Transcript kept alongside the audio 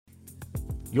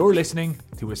You're listening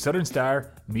to a Southern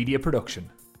Star media production.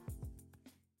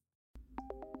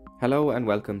 Hello and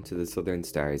welcome to the Southern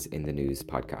Stars in the News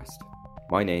podcast.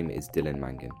 My name is Dylan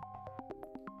Mangan.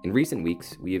 In recent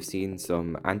weeks, we have seen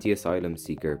some anti-asylum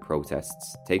seeker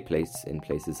protests take place in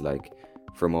places like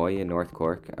Fermoy in North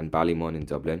Cork and Ballymun in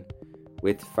Dublin,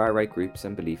 with far-right groups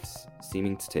and beliefs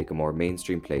seeming to take a more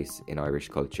mainstream place in Irish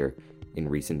culture in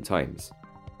recent times.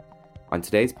 On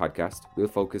today's podcast, we'll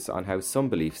focus on how some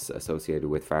beliefs associated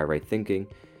with far-right thinking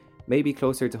may be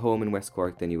closer to home in West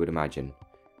Cork than you would imagine,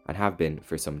 and have been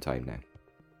for some time now.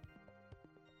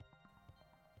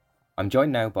 I'm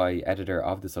joined now by editor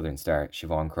of the Southern Star,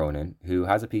 Siobhan Cronin, who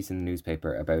has a piece in the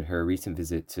newspaper about her recent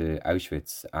visit to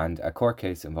Auschwitz and a court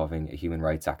case involving a human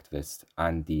rights activist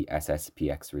and the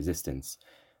SSPX Resistance,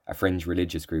 a fringe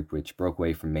religious group which broke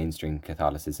away from mainstream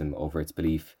Catholicism over its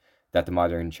belief that the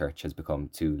modern church has become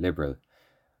too liberal.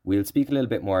 We'll speak a little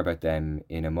bit more about them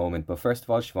in a moment, but first of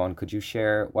all, Siobhan, could you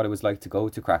share what it was like to go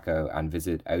to Krakow and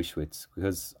visit Auschwitz?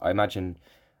 Because I imagine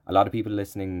a lot of people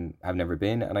listening have never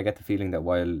been, and I get the feeling that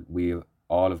while we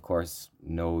all, of course,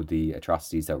 know the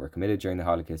atrocities that were committed during the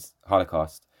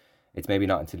Holocaust, it's maybe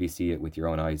not until you see it with your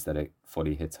own eyes that it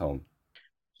fully hits home.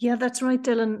 Yeah, that's right,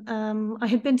 Dylan. I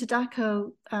had been to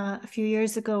Dachau a few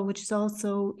years ago, which is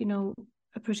also,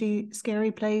 a pretty scary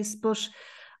place, but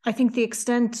I think the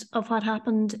extent of what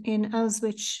happened in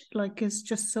Auschwitz is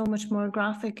just so much more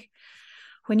graphic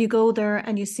when you go there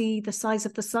and you see the size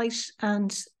of the site,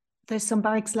 and there's some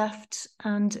barracks left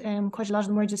and quite a lot of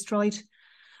them were destroyed,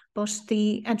 but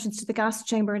the entrance to the gas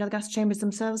chamber and the gas chambers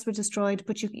themselves were destroyed,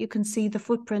 but you can see the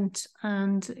footprint,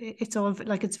 and it's all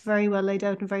it's very well laid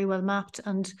out and very well mapped.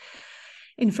 And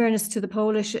in fairness to the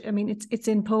Polish, I mean, it's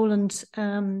in Poland,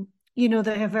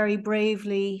 they have very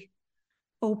bravely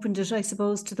opened it, I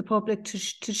suppose, to the public to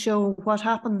show what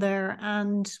happened there.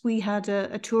 And we had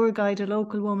a tour guide, a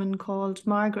local woman called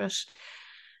Margaret,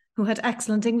 who had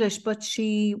excellent English, but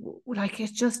she,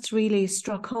 it just really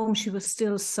struck home. She was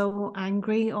still so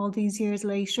angry all these years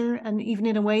later. And even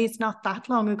in a way, it's not that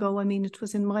long ago. I mean, it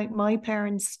was in my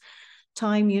parents'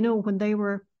 time, when they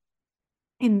were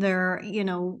in their,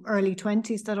 early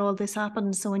 20s that all this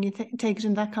happened. So when you take it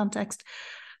in that context.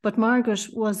 But Margaret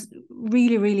was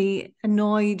really, really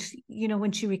annoyed,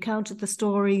 when she recounted the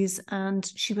stories, and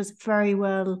she was very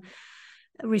well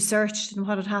researched in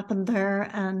what had happened there.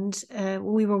 And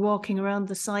we were walking around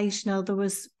the site. Now, there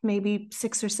was maybe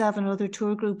 6 or 7 other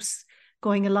tour groups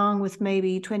going along with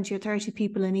maybe 20 or 30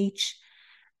 people in each.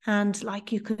 And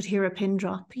you could hear a pin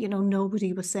drop,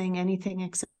 nobody was saying anything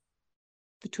except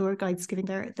the tour guides giving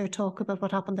their talk about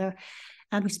what happened there.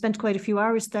 And we spent quite a few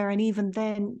hours there. And even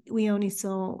then, we only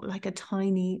saw a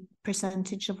tiny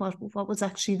percentage of what was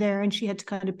actually there. And she had to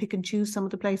kind of pick and choose some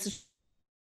of the places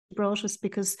she brought us,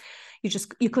 because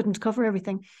you couldn't cover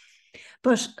everything.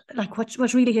 But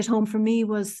what really hit home for me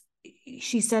was,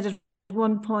 she said at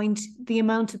one point, the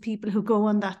amount of people who go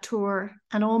on that tour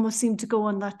and almost seem to go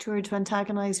on that tour to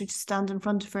antagonize her, to stand in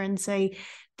front of her and say,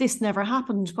 this never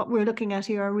happened. What we're looking at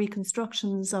here are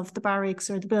reconstructions of the barracks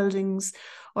or the buildings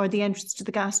or the entrance to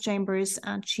the gas chambers.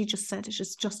 And she just said it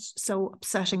is just so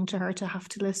upsetting to her to have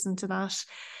to listen to that,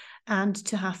 and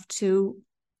to have to,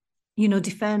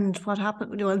 defend what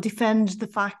happened, defend the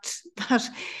fact that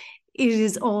it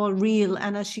is all real.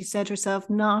 And as she said herself,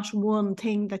 not one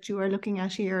thing that you are looking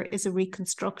at here is a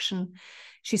reconstruction.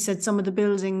 She said some of the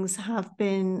buildings have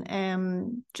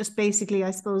been just basically,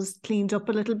 I suppose, cleaned up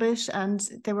a little bit, and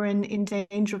they were in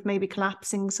danger of maybe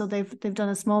collapsing. So they've done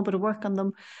a small bit of work on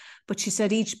them. But she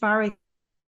said each barrack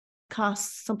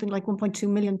costs something like 1.2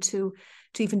 million to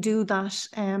even do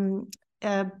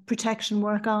that protection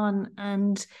work on.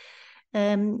 And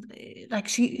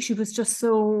she was just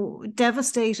so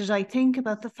devastated, I think,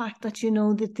 about the fact that,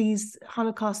 that these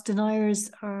Holocaust deniers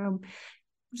are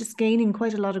just gaining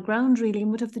quite a lot of ground, really, and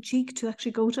would have the cheek to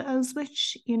actually go to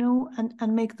Auschwitz,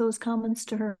 and make those comments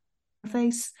to her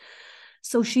face.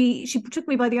 So she took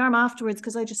me by the arm afterwards,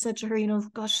 because I just said to her,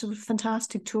 gosh, it was a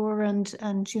fantastic tour, and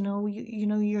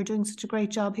you're doing such a great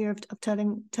job here of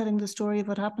telling the story of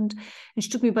what happened. And she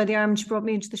took me by the arm and she brought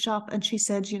me into the shop, and she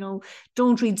said,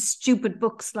 don't read stupid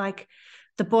books like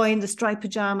The Boy in the Striped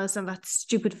Pajamas and that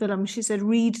stupid film. She said,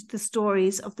 read the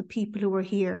stories of the people who were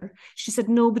here. She said,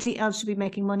 nobody else should be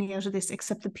making money out of this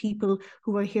except the people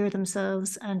who were here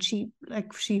themselves. And she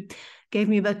gave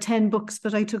me about 10 books,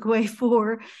 but I took away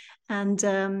 4. And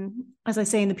as I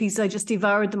say in the piece, I just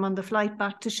devoured them on the flight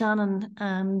back to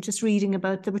Shannon, just reading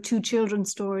about, there were 2 children's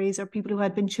stories, or people who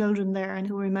had been children there and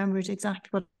who remembered exactly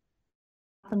what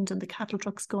happened, and the cattle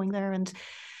trucks going there. And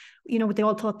they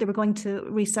all thought they were going to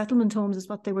resettlement homes, is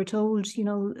what they were told.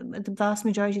 The vast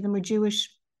majority of them were Jewish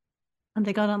And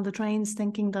they got on the trains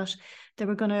thinking that they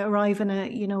were going to arrive in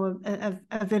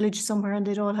a village somewhere, and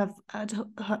they'd all have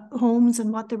homes.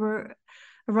 And what they were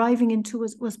arriving into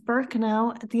was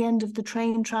Birkenau at the end of the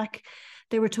train track.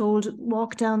 They were told,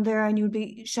 walk down there and you'll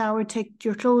be showered, take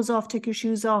your clothes off, take your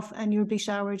shoes off, and you'll be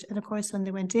showered. And of course, when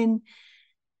they went in,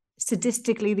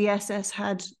 sadistically, the SS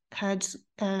had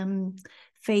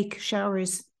fake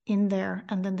showers in there,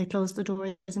 and then they closed the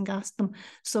doors and gassed them.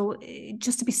 So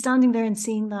just to be standing there and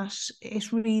seeing that,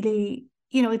 it really,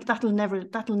 that'll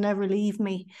never leave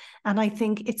me. And I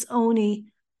think it's only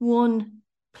one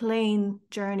plane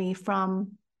journey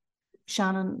from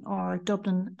Shannon or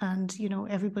Dublin, and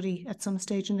everybody at some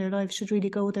stage in their life should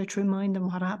really go there to remind them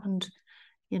what happened,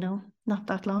 not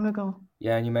that long ago.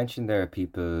 Yeah, and you mentioned there are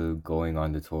people going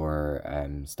on the tour,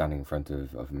 standing in front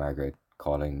of Margaret,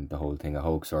 calling the whole thing a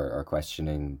hoax, or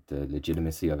questioning the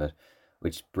legitimacy of it,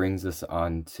 which brings us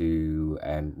on to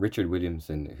Richard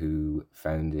Williamson, who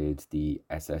founded the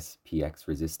SSPX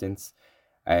resistance.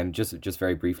 Just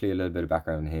very briefly, a little bit of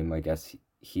background on him. I guess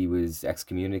he was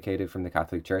excommunicated from the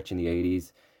Catholic Church in the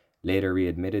 80s, later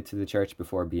readmitted to the church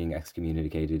before being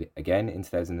excommunicated again in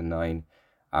 2009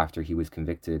 after he was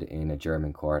convicted in a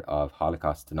German court of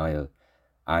Holocaust denial.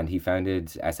 And he founded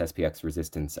SSPX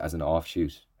resistance as an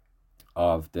offshoot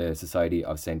of the Society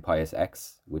of St. Pius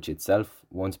X, which itself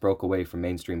once broke away from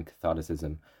mainstream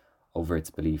Catholicism over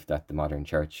its belief that the modern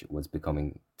church was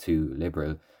becoming too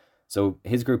liberal. So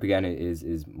his group again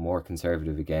is more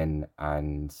conservative again,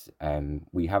 and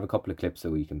we have a couple of clips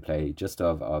that we can play just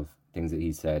of things that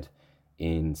he said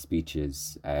in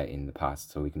speeches in the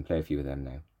past. So we can play a few of them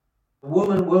now. A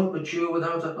woman won't mature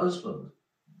without a husband.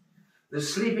 The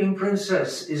sleeping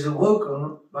princess is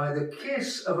awoken by the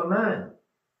kiss of a man.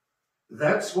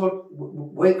 That's what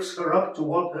wakes her up to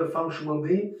what her function will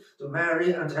be, to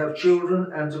marry and have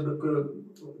children and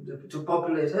to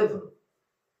populate heaven.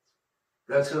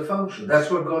 That's her function. That's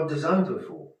what God designed her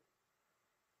for.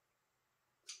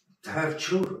 To have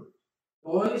children.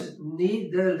 Boys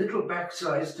need their little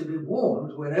backsides to be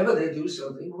warmed whenever they do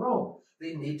something wrong.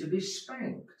 They need to be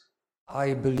spanked.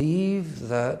 I believe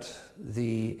that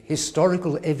the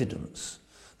historical evidence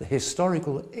is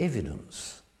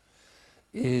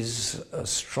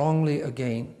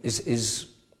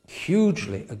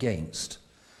hugely against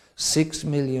 6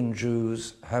 million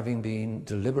Jews having been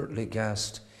deliberately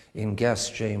gassed in gas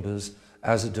chambers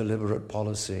as a deliberate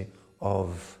policy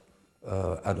of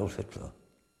Adolf Hitler.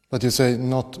 But you say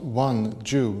not one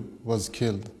Jew was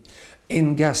killed?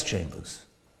 In gas chambers.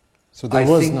 So there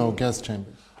was no gas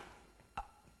chambers?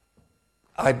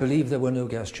 I believe there were no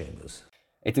gas chambers.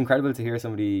 It's incredible to hear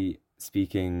somebody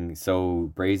speaking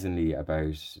so brazenly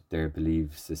about their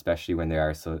beliefs, especially when they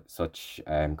are such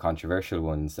controversial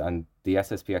ones. And the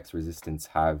SSPX resistance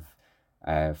have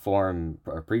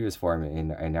previous form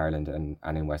in Ireland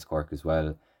and in West Cork as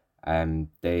well.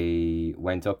 They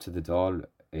went up to the Dáil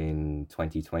in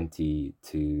 2020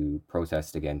 to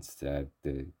protest against the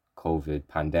COVID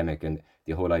pandemic and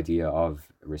the whole idea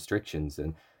of restrictions.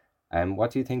 And what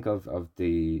do you think of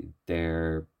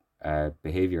their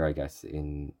behaviour, I guess,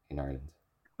 in Ireland?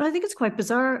 Well, I think it's quite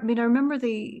bizarre. I mean, I remember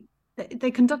they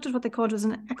conducted what they called was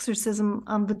an exorcism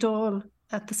on the Dáil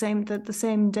at the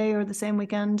same day or the same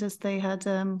weekend as they had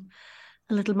a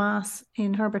little mass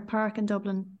in Herbert Park in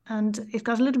Dublin, and it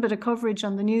got a little bit of coverage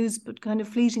on the news, but kind of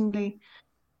fleetingly,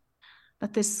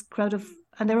 that this crowd of,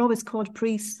 and they're always called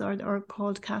priests or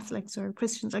called Catholics or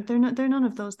Christians, like they're none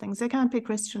of those things. They can't be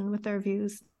Christian with their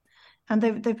views, and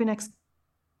they've been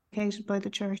excommunicated by the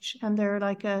church, and they're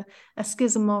like a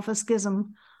schism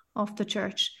of the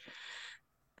church.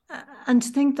 And to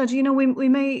think that, we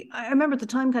may, I remember at the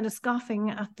time kind of scoffing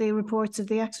at the reports of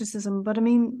the exorcism, but I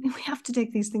mean, we have to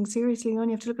take these things seriously. You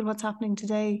only have to look at what's happening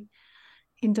today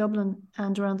in Dublin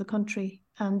and around the country.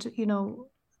 And,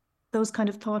 those kind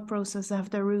of thought processes have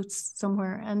their roots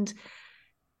somewhere. And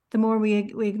the more we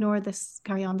ignore this,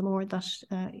 carry on, the more that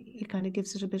it kind of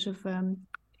gives it a bit of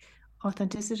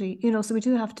authenticity. So we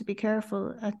do have to be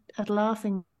careful at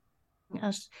laughing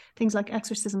at things like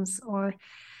exorcisms or,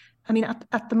 I mean,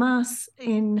 at the mass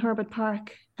in Herbert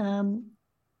Park,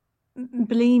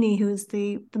 Bellini, who is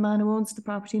the man who owns the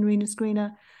property in Rena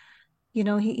Scrina,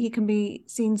 he can be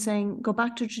seen saying, "Go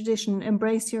back to tradition,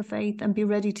 embrace your faith, and be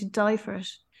ready to die for it."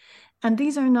 And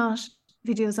these are not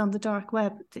videos on the dark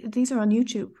web; these are on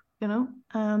YouTube.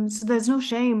 So there's no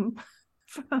shame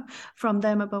from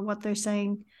them about what they're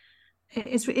saying. It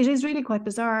is really quite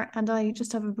bizarre, and I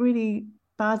just have a really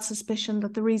bad suspicion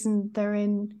that the reason they're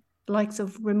in likes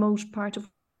of remote part of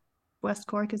West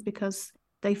Cork is because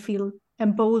they feel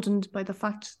emboldened by the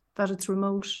fact that it's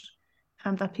remote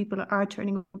and that people are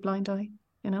turning a blind eye.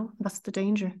 That's the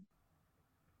danger.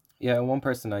 Yeah, one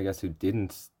person I guess who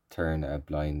didn't turn a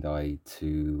blind eye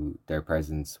to their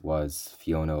presence was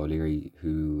Fiona O'Leary,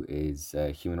 who is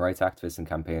a human rights activist and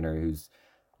campaigner who's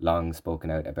long spoken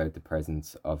out about the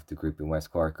presence of the group in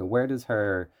West Cork. Where does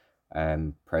her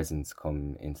presence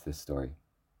come into this story?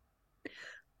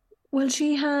 Well,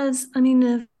 she has,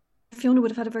 Fiona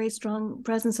would have had a very strong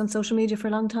presence on social media for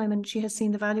a long time, and she has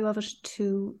seen the value of it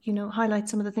to, highlight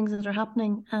some of the things that are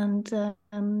happening. And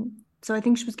so I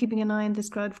think she was keeping an eye on this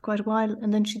crowd for quite a while.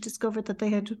 And then she discovered that they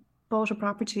had bought a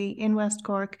property in West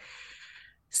Cork.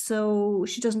 So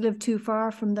she doesn't live too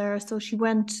far from there. So she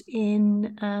went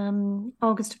in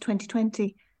August of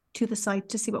 2020 to the site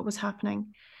to see what was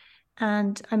happening.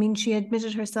 And she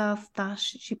admitted herself that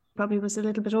she probably was a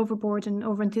little bit overboard and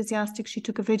over enthusiastic. She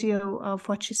took a video of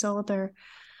what she saw there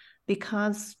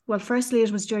because, well, firstly,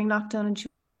 it was during lockdown and she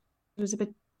was a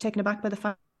bit taken aback by the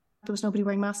fact there was nobody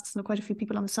wearing masks and there were quite a few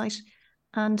people on the site.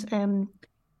 And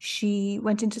she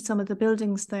went into some of the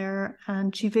buildings there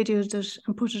and she videoed it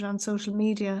and put it on social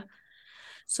media.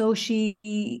 So she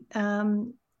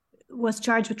was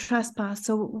charged with trespass.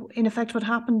 So in effect, what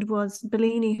happened was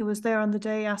Bellini, who was there on the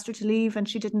day, asked her to leave and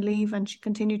she didn't leave and she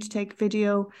continued to take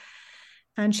video.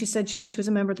 And she said she was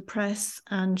a member of the press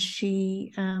and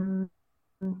she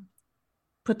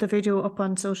put the video up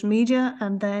on social media.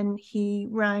 And then he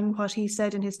rang what he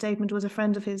said in his statement was a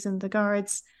friend of his in the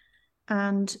guards.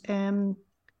 And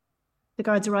the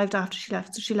guards arrived after she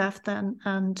left. So she left then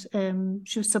and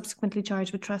she was subsequently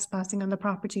charged with trespassing on the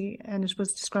property and it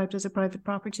was described as a private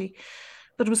property.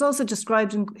 But it was also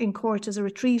described in court as a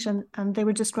retreat and they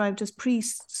were described as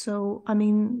priests. So,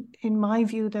 in my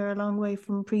view, they're a long way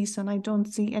from priests and I don't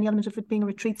see any element of it being a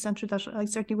retreat centre that I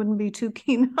certainly wouldn't be too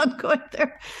keen on going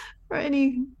there for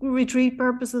any retreat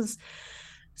purposes.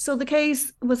 So the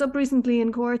case was up recently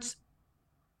in court.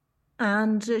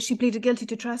 And she pleaded guilty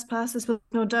to trespass. There's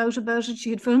no doubt about it. She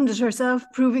had filmed it herself,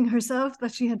 proving herself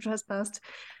that she had trespassed.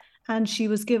 And she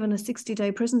was given a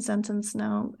 60-day prison sentence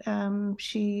now.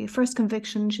 She first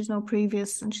conviction, she's no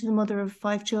previous, and she's a mother of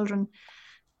 5 children.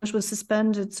 It was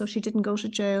suspended, so she didn't go to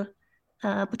jail.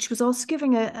 But she was also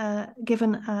given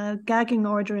a gagging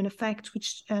order in effect,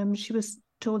 which she was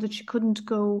told that she couldn't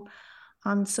go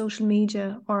on social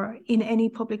media or in any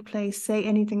public place, say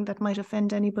anything that might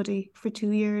offend anybody for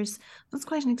 2 years. That's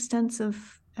quite an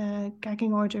extensive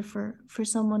gagging order for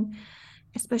someone,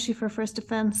 especially for a first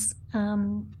offence.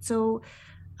 So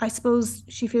I suppose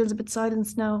she feels a bit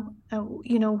silenced now,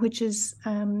 which is,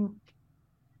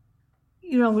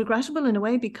 regrettable in a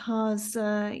way because,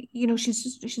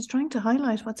 she's trying to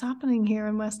highlight what's happening here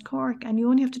in West Cork. And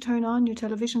you only have to turn on your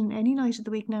television any night of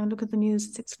the week now and look at the news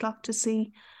at 6 o'clock to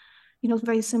see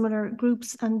very similar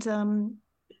groups. And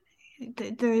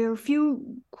there are a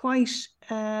few quite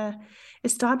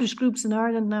established groups in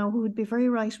Ireland now who would be very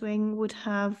right-wing, would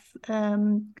have, I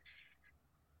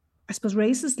suppose,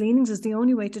 racist leanings is the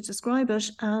only way to describe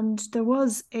it. And there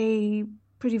was a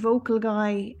pretty vocal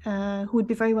guy who would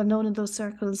be very well known in those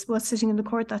circles, was sitting in the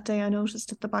court that day, I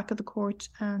noticed, at the back of the court.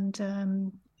 And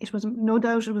it was no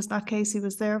doubt it was that case he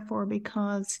was there for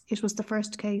because it was the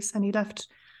first case and he left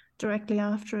directly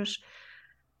after it.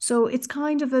 So it's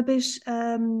kind of a bit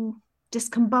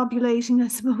discombobulating, I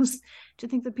suppose, to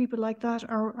think that people like that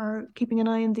are keeping an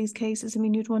eye on these cases.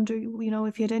 You'd wonder,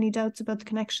 if you had any doubts about the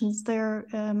connections there,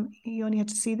 you only had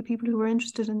to see the people who were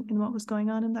interested in what was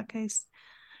going on in that case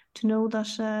to know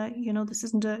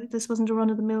that, this wasn't a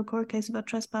run-of-the-mill court case about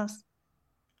trespass.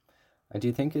 And do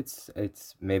you think it's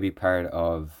maybe part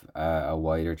of a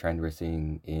wider trend we're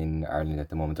seeing in Ireland at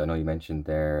the moment? I know you mentioned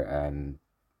there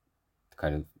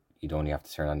kind of you'd only have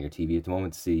to turn on your TV at the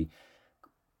moment to see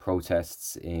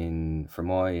protests in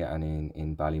Fermoy and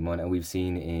in Ballymun, and we've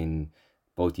seen in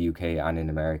both the UK and in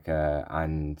America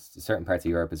and certain parts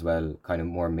of Europe as well, kind of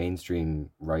more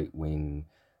mainstream right-wing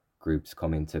groups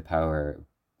come into power.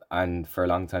 And for a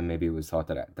long time, maybe it was thought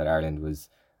that Ireland was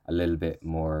a little bit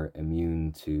more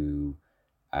immune to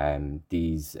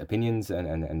these opinions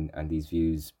and these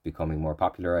views becoming more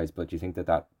popularized. But do you think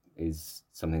that is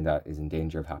something that is in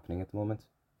danger of happening at the moment?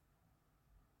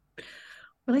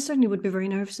 Well, I certainly would be very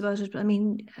nervous about it.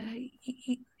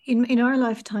 In our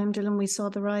lifetime, Dylan, we saw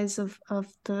the rise of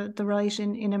the right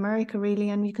in America, really,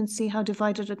 and you can see how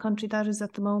divided a country that is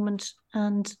at the moment.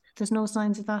 And there's no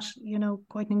signs of that,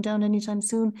 quietening down anytime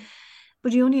soon.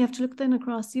 But you only have to look then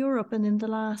across Europe, and in the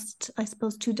last, I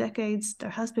suppose, 2 decades, there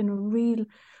has been real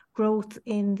growth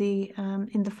in the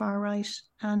far right,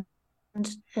 and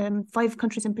 5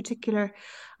 countries in particular,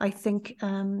 I think,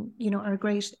 are a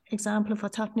great example of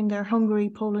what's happening there.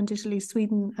 Hungary, Poland, Italy,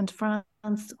 Sweden, and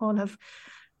France all have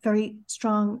very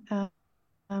strong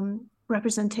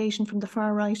representation from the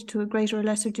far right to a greater or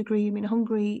lesser degree. I mean,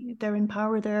 Hungary, they're in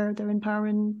power there, they're in power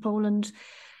in Poland,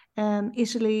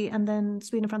 Italy, and then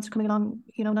Sweden and France are coming along,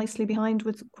 nicely behind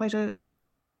with quite a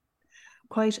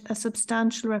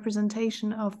substantial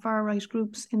representation of far right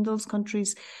groups in those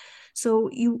countries. So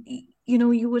you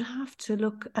would have to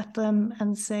look at them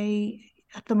and say,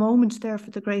 at the moment, they're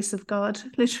for the grace of God,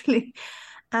 literally.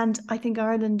 And I think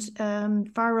Ireland,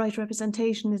 far right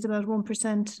representation is about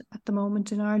 1% at the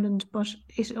moment in Ireland, but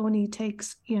it only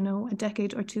takes, a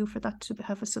decade or two for that to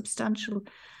have a substantial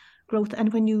growth.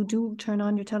 And when you do turn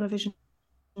on your television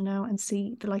now and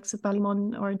see the likes of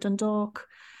Ballymun or Dundalk,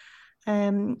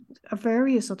 or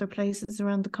various other places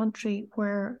around the country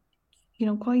where,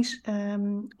 quite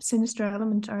sinister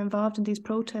elements are involved in these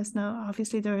protests. Now,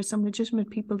 obviously, there are some legitimate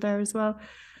people there as well,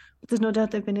 but there's no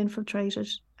doubt they've been infiltrated.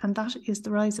 And that is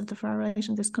the rise of the far right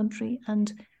in this country.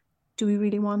 And do we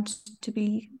really want to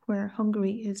be where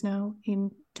Hungary is now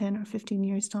in 10 or 15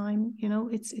 years' time?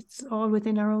 It's all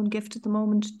within our own gift at the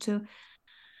moment to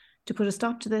put a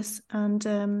stop to this.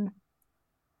 And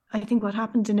I think what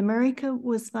happened in America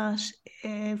was that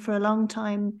for a long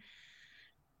time,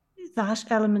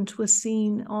 that element was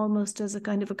seen almost as a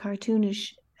kind of a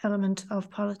cartoonish element of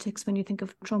politics when you think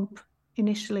of Trump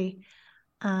initially.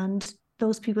 And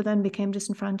those people then became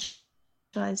disenfranchised.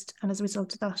 And as a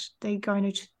result of that, they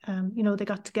garnered, they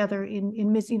got together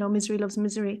in misery loves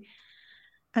misery.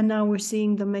 And now we're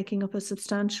seeing them making up a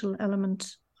substantial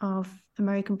element of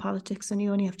American politics. And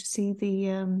you only have to see the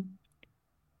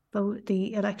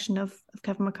election of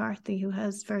Kevin McCarthy, who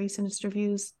has very sinister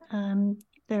views.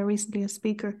 There recently a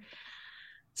speaker.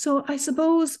 So I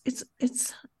suppose it's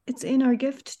in our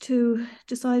gift to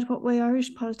decide what way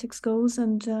Irish politics goes,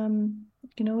 and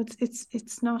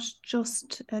it's not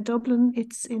just Dublin;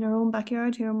 it's in our own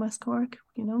backyard here in West Cork.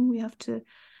 We have to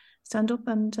stand up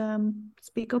and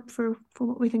speak up for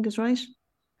what we think is right.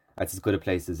 That's as good a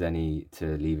place as any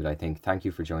to leave it, I think. Thank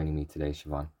you for joining me today,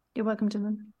 Siobhan. You're welcome,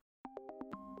 Dylan.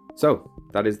 So,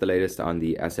 that is the latest on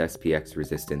the SSPX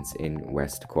resistance in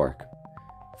West Cork.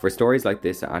 For stories like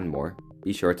this and more,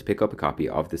 be sure to pick up a copy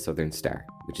of The Southern Star,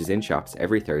 which is in shops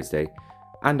every Thursday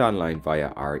and online via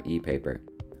our e-paper.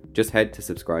 Just head to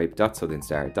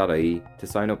subscribe.southernstar.ie to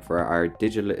sign up for our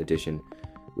digital edition,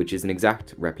 which is an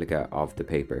exact replica of the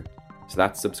paper. So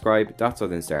that's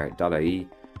subscribe.southernstar.ie,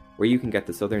 where you can get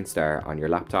The Southern Star on your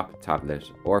laptop, tablet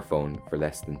or phone for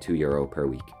less than €2 per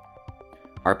week.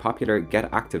 Our popular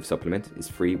Get Active supplement is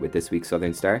free with this week's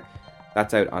Southern Star.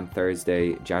 That's out on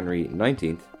Thursday, January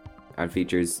 19th, and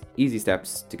features easy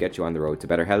steps to get you on the road to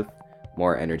better health,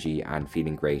 more energy and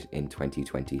feeling great in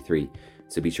 2023.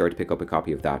 So be sure to pick up a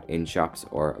copy of that in shops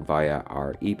or via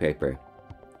our e-paper.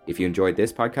 If you enjoyed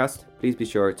this podcast, please be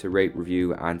sure to rate,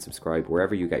 review and subscribe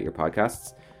wherever you get your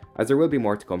podcasts, as there will be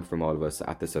more to come from all of us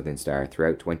at the Southern Star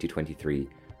throughout 2023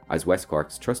 as West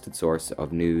Cork's trusted source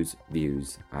of news,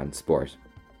 views and sport.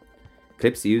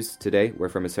 Clips used today were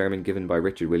from a sermon given by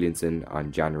Richard Williamson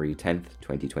on January 10th,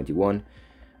 2021,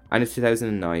 and a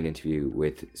 2009 interview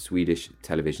with Swedish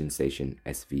television station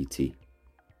SVT.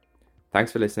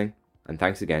 Thanks for listening, and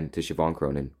thanks again to Siobhan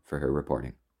Cronin for her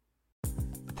reporting.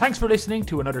 Thanks for listening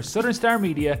to another Southern Star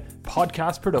Media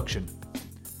podcast production.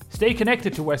 Stay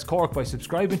connected to West Cork by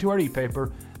subscribing to our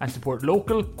e-paper and support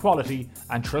local, quality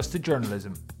and trusted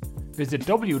journalism. Visit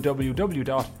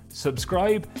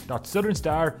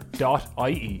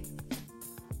www.subscribe.southernstar.ie.